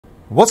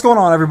What's going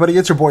on, everybody?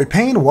 It's your boy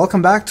Payne.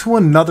 Welcome back to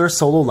another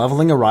solo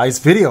leveling Arise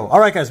video. All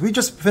right, guys, we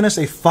just finished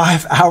a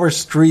 5-hour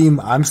stream.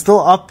 I'm still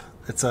up.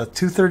 It's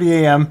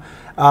 2:30 a.m.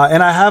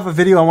 And I have a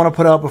video I want to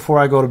put out before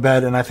I go to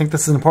bed, and I think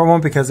this is an important one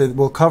because it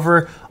will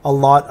cover a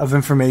lot of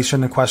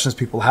information and questions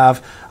people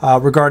have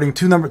regarding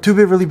two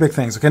really big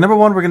things. Okay, number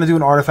one, we're going to do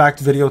an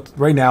artifact video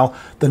right now.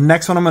 The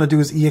next one I'm going to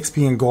do is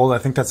EXP and gold. I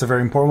think that's a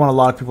very important one. A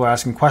lot of people are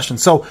asking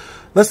questions. So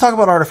let's talk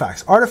about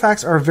artifacts.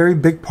 Artifacts are a very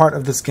big part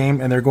of this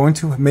game, and they're going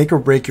to make or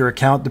break your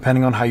account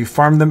depending on how you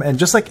farm them. And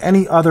just like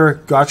any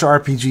other gacha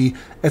RPG,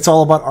 it's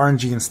all about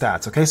RNG and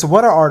stats. Okay, so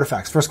what are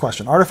artifacts? First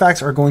question.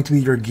 Artifacts are going to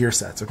be your gear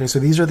sets. Okay, so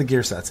these are the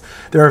gear sets.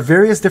 There are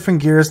various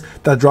different gears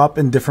that drop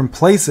in different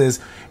places.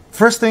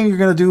 First thing you're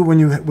going to do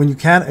when you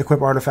can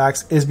equip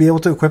artifacts is be able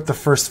to equip the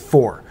first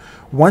 4.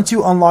 Once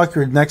you unlock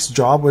your next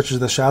job, which is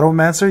the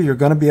Shadowmancer, you're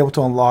going to be able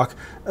to unlock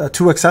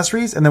 2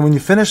 accessories. And then when you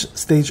finish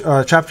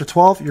chapter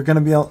 12, you're going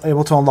to be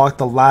able to unlock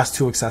the last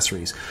 2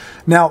 accessories.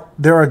 Now,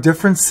 there are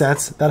different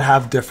sets that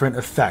have different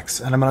effects.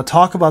 And I'm going to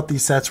talk about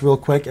these sets real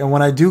quick. And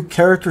when I do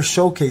character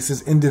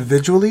showcases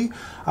individually,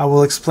 I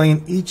will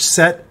explain each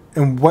set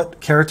and what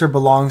character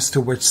belongs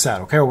to which set,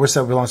 okay? Or which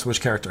set belongs to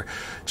which character.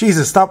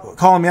 Jesus, stop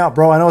calling me out,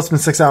 bro. I know it's been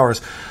 6 hours.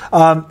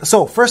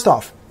 So first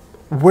off,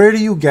 where do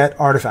you get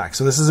artifacts?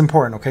 So this is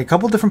important, okay? A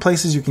couple different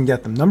places you can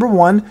get them. Number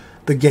one,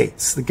 the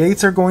gates. The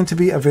gates are going to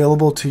be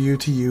available to you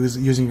to use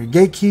using your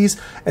gate keys,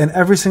 and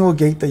every single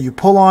gate that you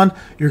pull on,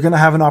 you're going to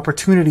have an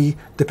opportunity,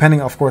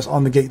 depending, of course,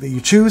 on the gate that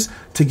you choose,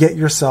 to get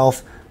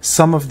yourself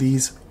some of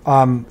these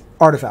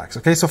artifacts.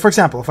 Okay, so for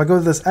example, if I go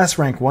to this S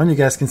rank one, you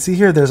guys can see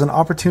here, there's an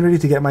opportunity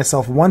to get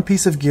myself one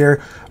piece of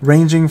gear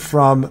ranging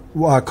from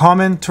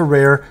common to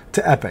rare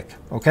to epic.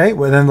 Okay,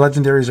 well then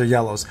legendaries are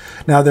yellows.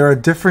 Now there are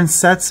different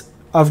sets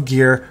of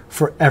gear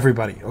for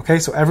everybody. Okay,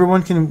 so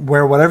everyone can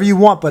wear whatever you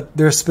want, but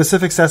there's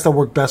specific sets that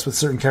work best with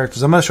certain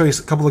characters. I'm going to show you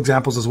a couple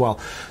examples as well.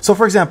 So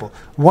for example,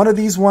 one of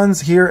these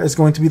ones here is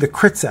going to be the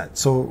crit set.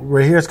 So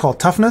right here it's called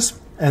toughness.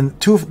 And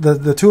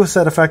the 2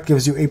 set effect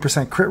gives you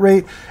 8% crit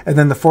rate, and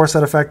then the 4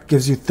 set effect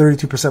gives you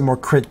 32% more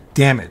crit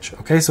damage.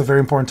 Okay, so very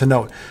important to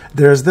note.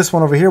 There's this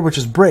one over here, which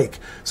is break.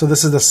 So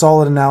this is the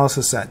solid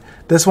analysis set.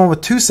 This one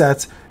with 2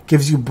 sets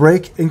gives you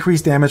break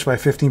increased damage by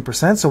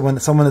 15%. So when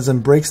someone is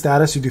in break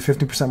status, you do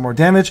 15% more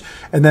damage.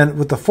 And then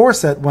with the 4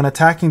 set, when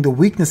attacking, the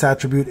weakness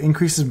attribute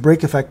increases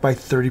break effect by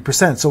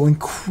 30%. So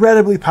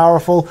incredibly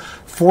powerful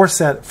 4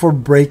 set for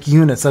break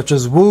units such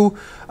as Wu,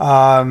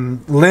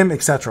 Limb,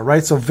 etc.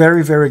 Right? So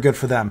very, very good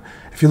for them.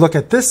 If you look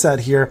at this set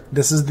here,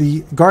 this is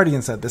the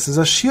Guardian set. This is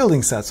a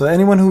shielding set. So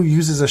anyone who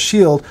uses a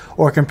shield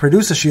or can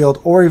produce a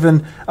shield or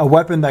even a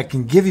weapon that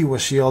can give you a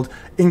shield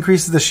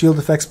increases the shield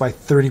effects by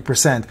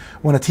 30%.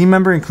 When a team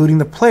member, including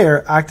the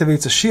player,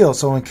 activates a shield,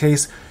 so in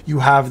case you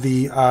have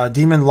the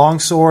Demon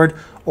Longsword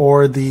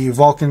or the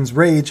Vulcan's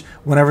Rage,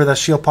 whenever that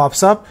shield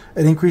pops up,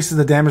 it increases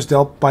the damage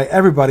dealt by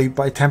everybody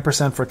by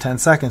 10% for 10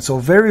 seconds. So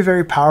very,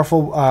 very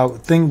powerful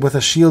thing with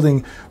a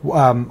shielding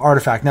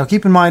artifact. Now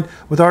keep in mind,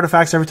 with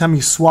artifacts, every time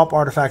you swap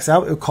artifacts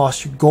out, it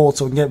costs you gold,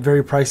 so it can get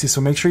very pricey, so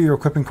make sure you're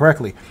equipping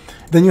correctly.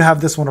 Then you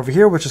have this one over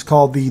here, which is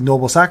called the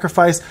Noble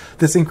Sacrifice.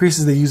 This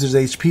increases the user's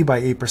HP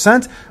by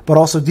 8%, but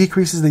also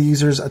decreases the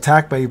user's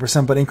attack by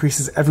 8%, but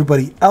increases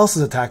everybody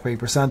else's attack by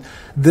 8%.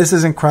 This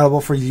is incredible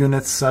for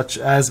units such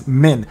as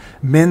Min.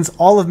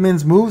 All of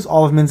Min's moves,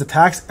 all of Min's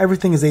attacks,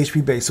 everything is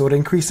HP based, so it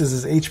increases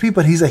his HP,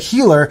 but he's a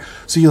healer,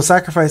 so you'll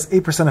sacrifice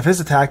 8% of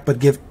his attack, but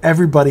give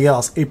everybody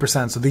else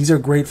 8%. So these are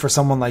great for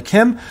someone like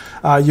him.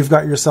 You've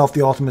got yourself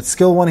the ultimate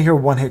skill one here,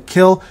 one hit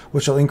kill,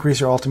 which will increase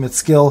your ultimate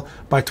skill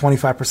by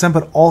 25%,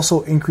 but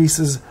also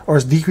increases or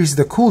decreases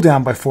the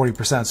cooldown by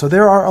 40%. So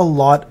there are a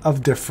lot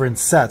of different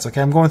sets. Okay,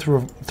 I'm going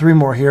through 3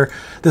 more here.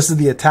 This is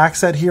the attack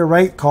set here,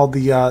 right? Called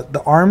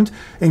the Armed.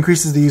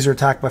 Increases the user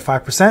attack by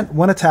 5%.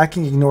 When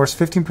attacking, ignores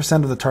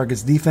 15% of the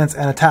target's defense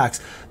and attacks.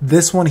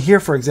 This one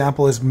here, for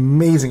example, is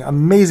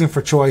amazing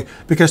for Choi,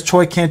 because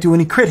Choi can't do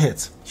any crit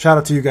hits. Shout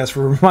out to you guys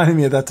for reminding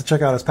me of that to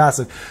check out his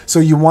passive. So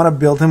you want to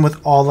build him with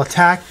all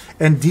attack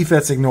and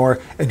defense ignore,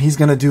 and he's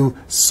going to do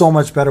so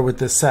much better with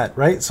this set,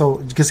 right?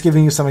 So just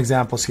giving you some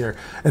examples here.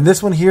 And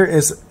this one here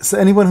is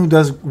anyone who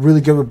does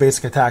really good with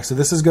basic attack. So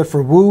this is good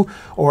for Wu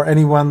or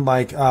anyone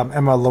like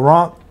Emma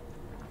Laurent.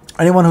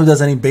 Anyone who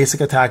does any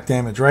basic attack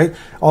damage, right?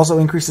 Also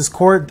increases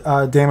core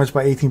damage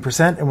by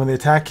 18%, and when the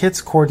attack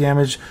hits, core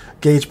damage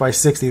gauge by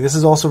 60. This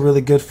is also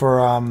really good for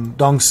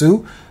Dong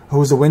Su,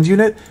 who's the wind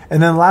unit.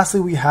 And then lastly,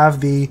 we have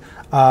the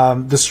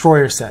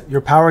Destroyer set.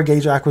 Your power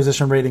gauge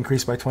acquisition rate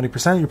increased by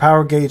 20%. Your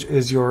power gauge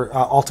is your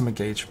ultimate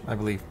gauge, I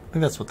believe. I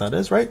think that's what that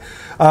is, right?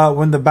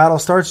 When the battle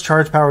starts,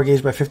 charge power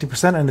gauge by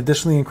 50%, and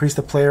additionally increase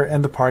the player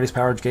and the party's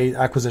power gauge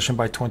acquisition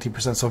by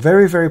 20%. So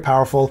very, very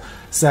powerful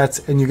sets,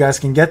 and you guys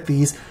can get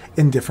these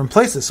in different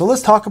places. So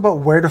let's talk about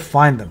where to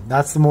find them.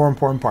 That's the more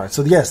important part.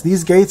 So yes,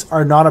 these gates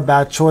are not a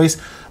bad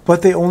choice,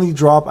 but they only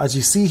drop, as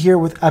you see here,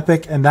 with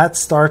Epic, and that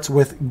starts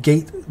with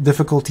gate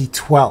difficulty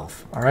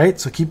 12. All right,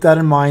 so keep that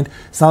in mind.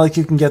 It's not like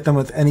you can get them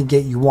with any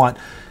gate you want.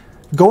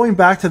 going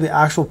back to the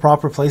actual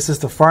proper places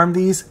to farm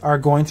these are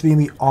going to be in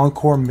the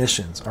Encore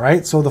missions, all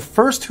right? So the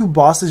first 2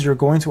 bosses you're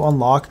going to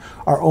unlock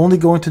are only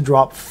going to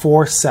drop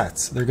 4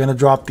 sets. They're going to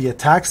drop the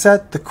attack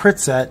set, the crit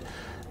set,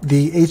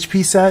 the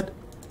HP set,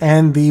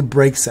 and the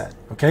break set,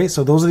 okay?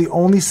 So those are the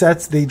only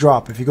sets they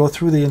drop. If you go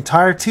through the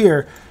entire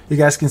tier, you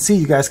guys can see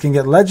you guys can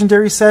get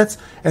legendary sets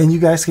and you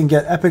guys can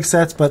get epic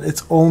sets, but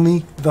it's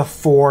only the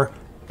 4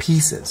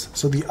 pieces.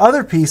 So the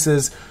other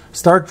pieces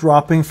start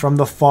dropping from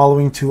the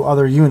following 2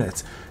 other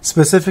units,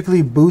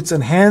 specifically boots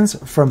and hands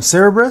from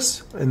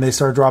Cerberus, and they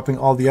start dropping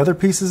all the other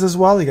pieces as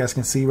well. You guys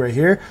can see right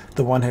here,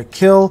 the one-hit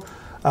kill,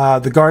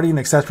 the Guardian,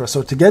 etc.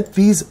 So to get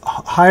these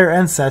higher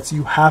end sets,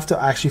 you have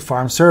to actually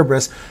farm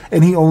Cerberus,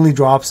 and he only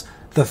drops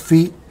the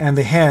feet and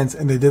the hands,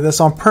 and they did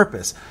this on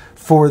purpose.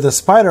 For the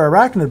Spider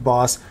Arachnid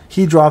boss,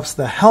 he drops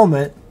the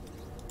helmet,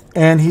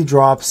 and he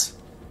drops,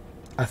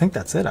 I think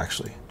that's it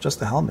actually, just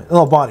the helmet.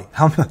 Oh, body.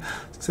 Helmet.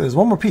 So there's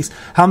one more piece,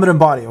 helmet and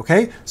body,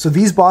 okay? So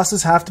these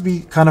bosses have to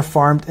be kind of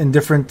farmed in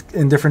different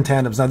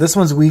tandems. Now this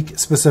one's weak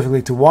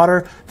specifically to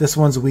water, this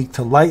one's weak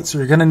to light, so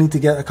you're gonna need to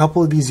get a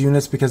couple of these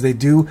units because they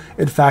do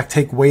in fact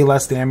take way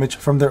less damage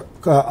from their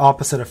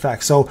opposite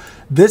effect. So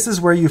this is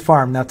where you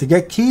farm. Now to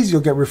get keys,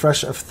 you'll get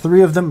refresh of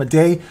 3 of them a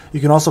day. You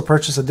can also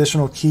purchase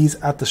additional keys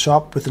at the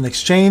shop with an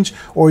exchange,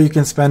 or you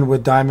can spend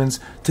with diamonds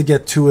to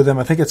get 2 of them.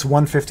 I think it's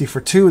 150 for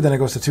 2, then it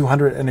goes to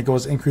 200, and it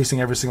goes increasing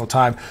every single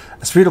time.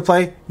 As free to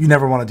play, you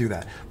never want to do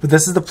that. But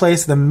this is the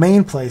place, the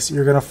main place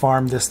you're going to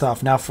farm this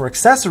stuff. Now for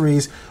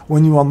accessories,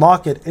 when you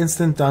unlock it,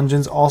 instant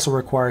dungeons also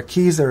require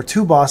keys. There are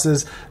 2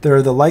 bosses. There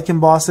are the Lycan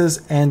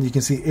bosses, and you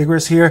can see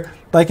Igris here.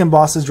 Lycan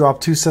bosses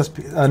drop 2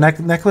 a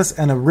necklace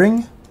and a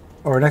ring,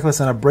 or a necklace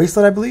and a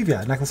bracelet, I believe.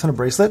 Yeah, a necklace and a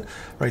bracelet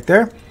right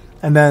there.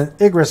 And then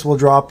Igris will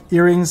drop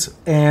earrings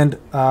and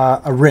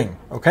a ring,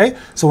 okay?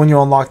 So when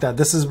you unlock that,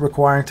 this is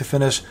requiring to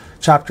finish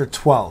chapter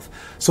 12.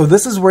 So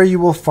this is where you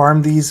will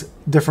farm these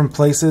different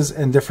places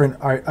and different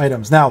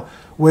items. Now,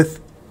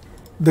 with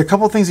the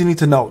couple things you need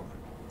to note.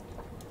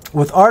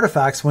 With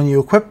artifacts, when you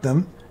equip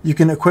them, you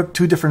can equip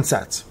 2 different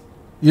sets.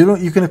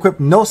 You can equip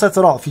no sets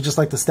at all if you just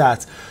like the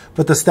stats,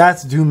 but the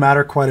stats do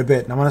matter quite a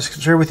bit. And I want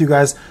to share with you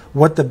guys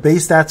what the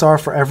base stats are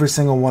for every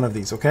single one of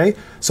these, okay?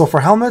 So for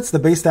helmets, the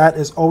base stat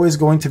is always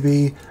going to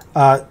be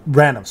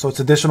random. So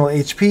it's additional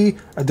HP,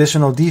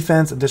 additional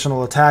defense,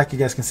 additional attack. You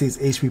guys can see it's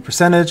HP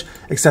percentage,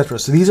 etc.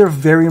 So these are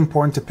very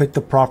important to pick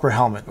the proper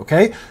helmet,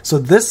 okay? So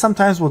this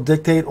sometimes will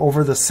dictate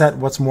over the set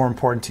what's more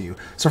important to you.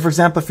 So for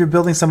example, if you're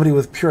building somebody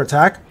with pure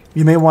attack,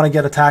 you may want to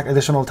get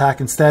additional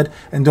attack instead,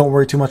 and don't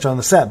worry too much on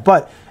the set.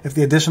 But if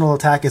the additional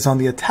attack is on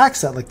the attack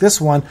set like this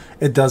one,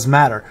 it does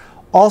matter.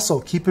 Also,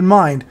 keep in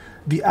mind,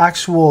 the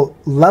actual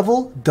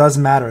level does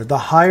matter. The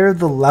higher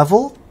the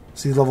level,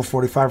 see level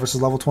 45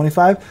 versus level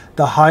 25,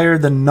 the higher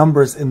the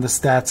numbers in the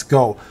stats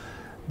go.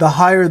 The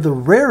higher the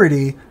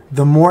rarity,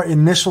 the more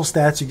initial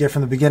stats you get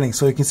from the beginning.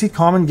 So you can see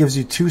common gives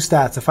you 2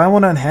 stats. If I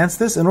want to enhance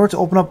this, in order to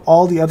open up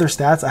all the other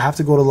stats, I have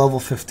to go to level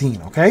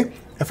 15, okay?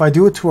 If I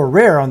do it to a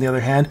rare, on the other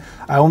hand,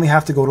 I only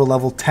have to go to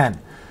level 10.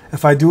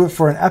 If I do it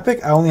for an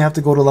epic, I only have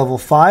to go to level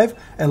 5,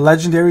 and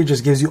legendary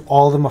just gives you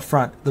all of them up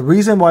front. The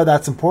reason why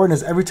that's important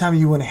is every time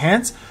you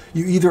enhance,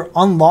 you either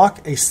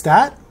unlock a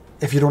stat,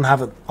 if you don't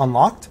have it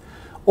unlocked,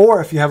 or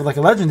if you have like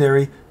a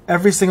legendary,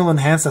 every single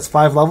enhance that's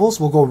 5 levels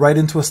will go right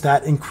into a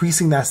stat,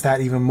 increasing that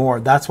stat even more.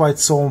 That's why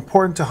it's so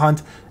important to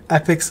hunt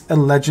epics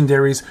and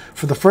legendaries.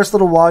 For the first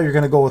little while, you're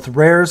going to go with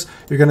rares,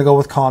 you're going to go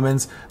with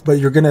commons, but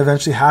you're going to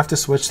eventually have to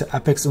switch to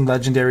epics and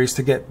legendaries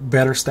to get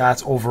better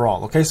stats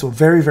overall. Okay, so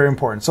very, very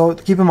important. So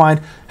keep in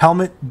mind,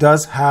 helmet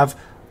does have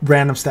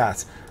random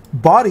stats.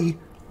 Body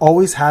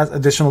always has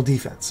additional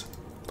defense.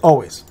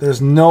 Always.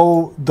 There's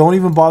no, don't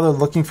even bother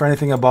looking for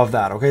anything above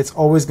that, okay? It's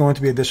always going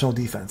to be additional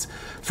defense.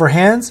 For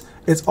hands,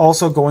 it's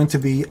also going to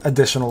be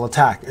additional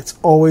attack. It's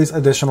always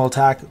additional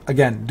attack.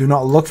 Again, do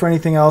not look for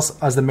anything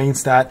else as the main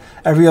stat.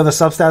 Every other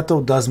substat, though,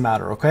 does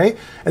matter, okay?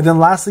 And then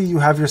lastly, you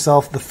have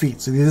yourself the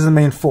feet. So these are the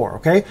main 4,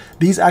 okay?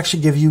 These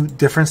actually give you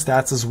different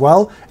stats as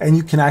well, and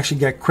you can actually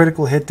get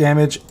critical hit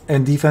damage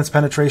and defense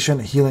penetration,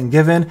 healing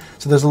given.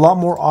 So there's a lot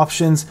more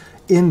options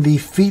in the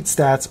feat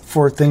stats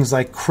for things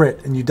like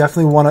crit, and you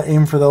definitely want to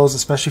aim for those,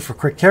 especially for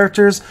crit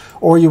characters,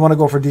 or you want to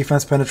go for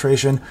defense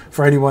penetration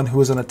for anyone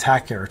who is an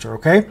attack character,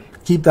 okay?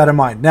 Keep that in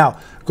mind. Now,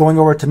 going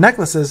over to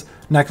necklaces,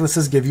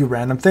 necklaces give you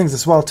random things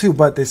as well too,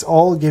 but they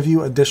all give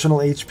you additional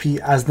HP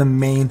as the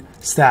main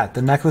stat.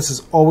 The necklace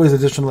is always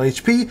additional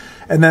HP,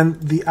 and then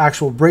the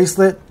actual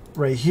bracelet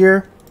right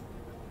here,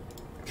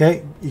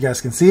 okay, you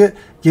guys can see it,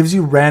 gives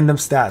you random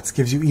stats,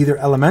 gives you either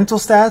elemental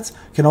stats,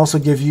 can also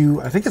give you,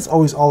 I think it's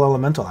always all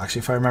elemental actually,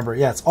 if I remember.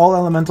 Yeah, it's all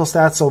elemental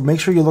stats, so make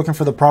sure you're looking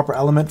for the proper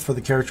element for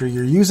the character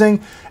you're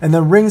using. And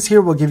then rings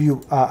here will give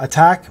you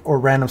attack or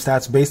random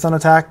stats based on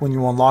attack when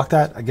you unlock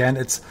that. Again,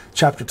 it's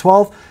chapter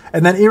 12.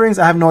 And then earrings,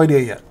 I have no idea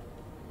yet.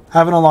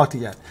 Haven't unlocked it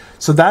yet.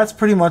 So that's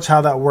pretty much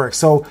how that works.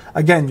 So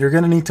again, you're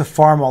going to need to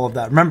farm all of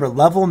that. Remember,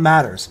 level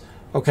matters,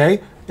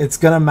 okay? It's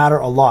going to matter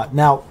a lot.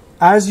 Now,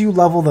 as you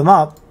level them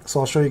up,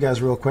 so I'll show you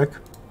guys real quick.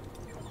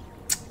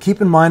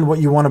 Keep in mind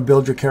what you want to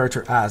build your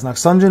character as. Now,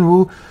 Sun Jin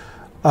Woo,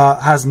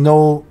 has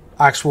no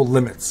actual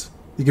limits.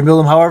 You can build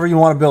them however you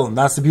want to build them.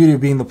 That's the beauty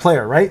of being the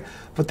player, right?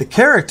 But the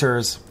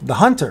characters, the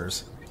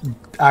hunters,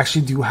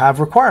 actually do have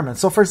requirements.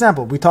 So for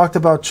example, we talked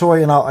about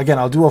Choi, and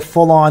I'll do a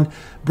full-on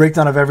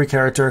breakdown of every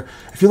character.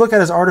 If you look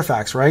at his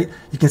artifacts, right,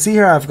 you can see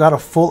here I've got a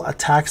full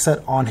attack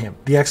set on him,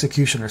 the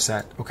Executioner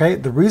set, okay?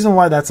 The reason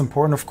why that's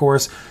important, of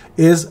course,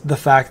 is the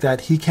fact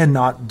that he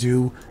cannot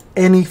do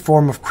any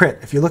form of crit.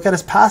 If you look at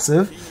his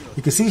passive,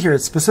 you can see here it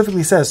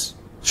specifically says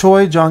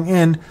Choi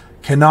Jong-in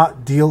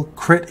cannot deal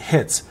crit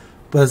hits,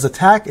 but his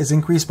attack is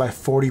increased by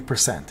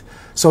 40%.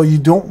 So you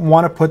don't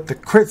want to put the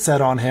crit set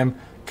on him,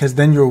 because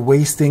then you're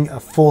wasting a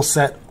full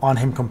set on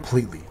him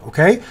completely,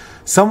 okay?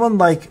 Someone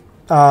like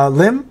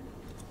Lim,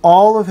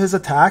 all of his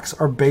attacks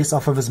are based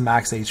off of his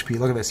max HP.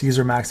 Look at this,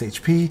 user max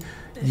HP,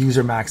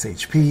 user max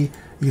HP,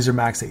 user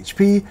max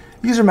HP,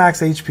 user max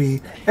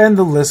HP, and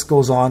the list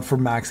goes on for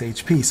max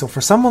HP. So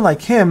for someone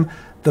like him,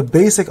 the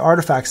basic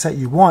artifact set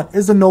you want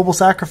is the Noble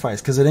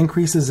Sacrifice, because it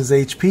increases his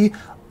HP,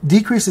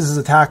 decreases his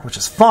attack, which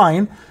is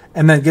fine,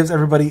 and then gives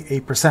everybody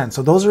 8%.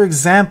 So those are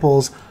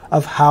examples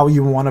of how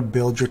you want to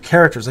build your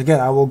characters.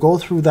 Again, I will go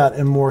through that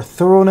in more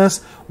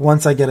thoroughness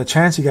once I get a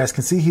chance. You guys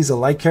can see he's a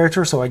light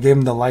character, so I gave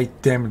him the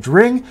light damage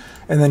ring.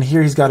 And then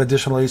here he's got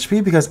additional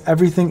HP because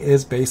everything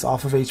is based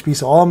off of HP.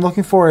 So all I'm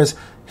looking for is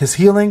his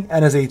healing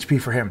and his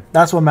HP for him.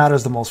 That's what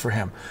matters the most for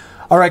him.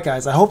 Alright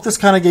guys, I hope this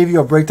kind of gave you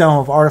a breakdown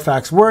of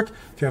artifacts work.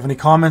 If you have any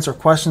comments or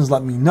questions,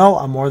 let me know.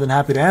 I'm more than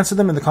happy to answer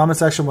them in the comment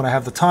section when I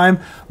have the time.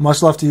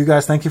 Much love to you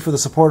guys. Thank you for the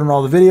support on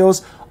all the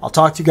videos. I'll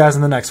talk to you guys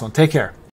in the next one. Take care.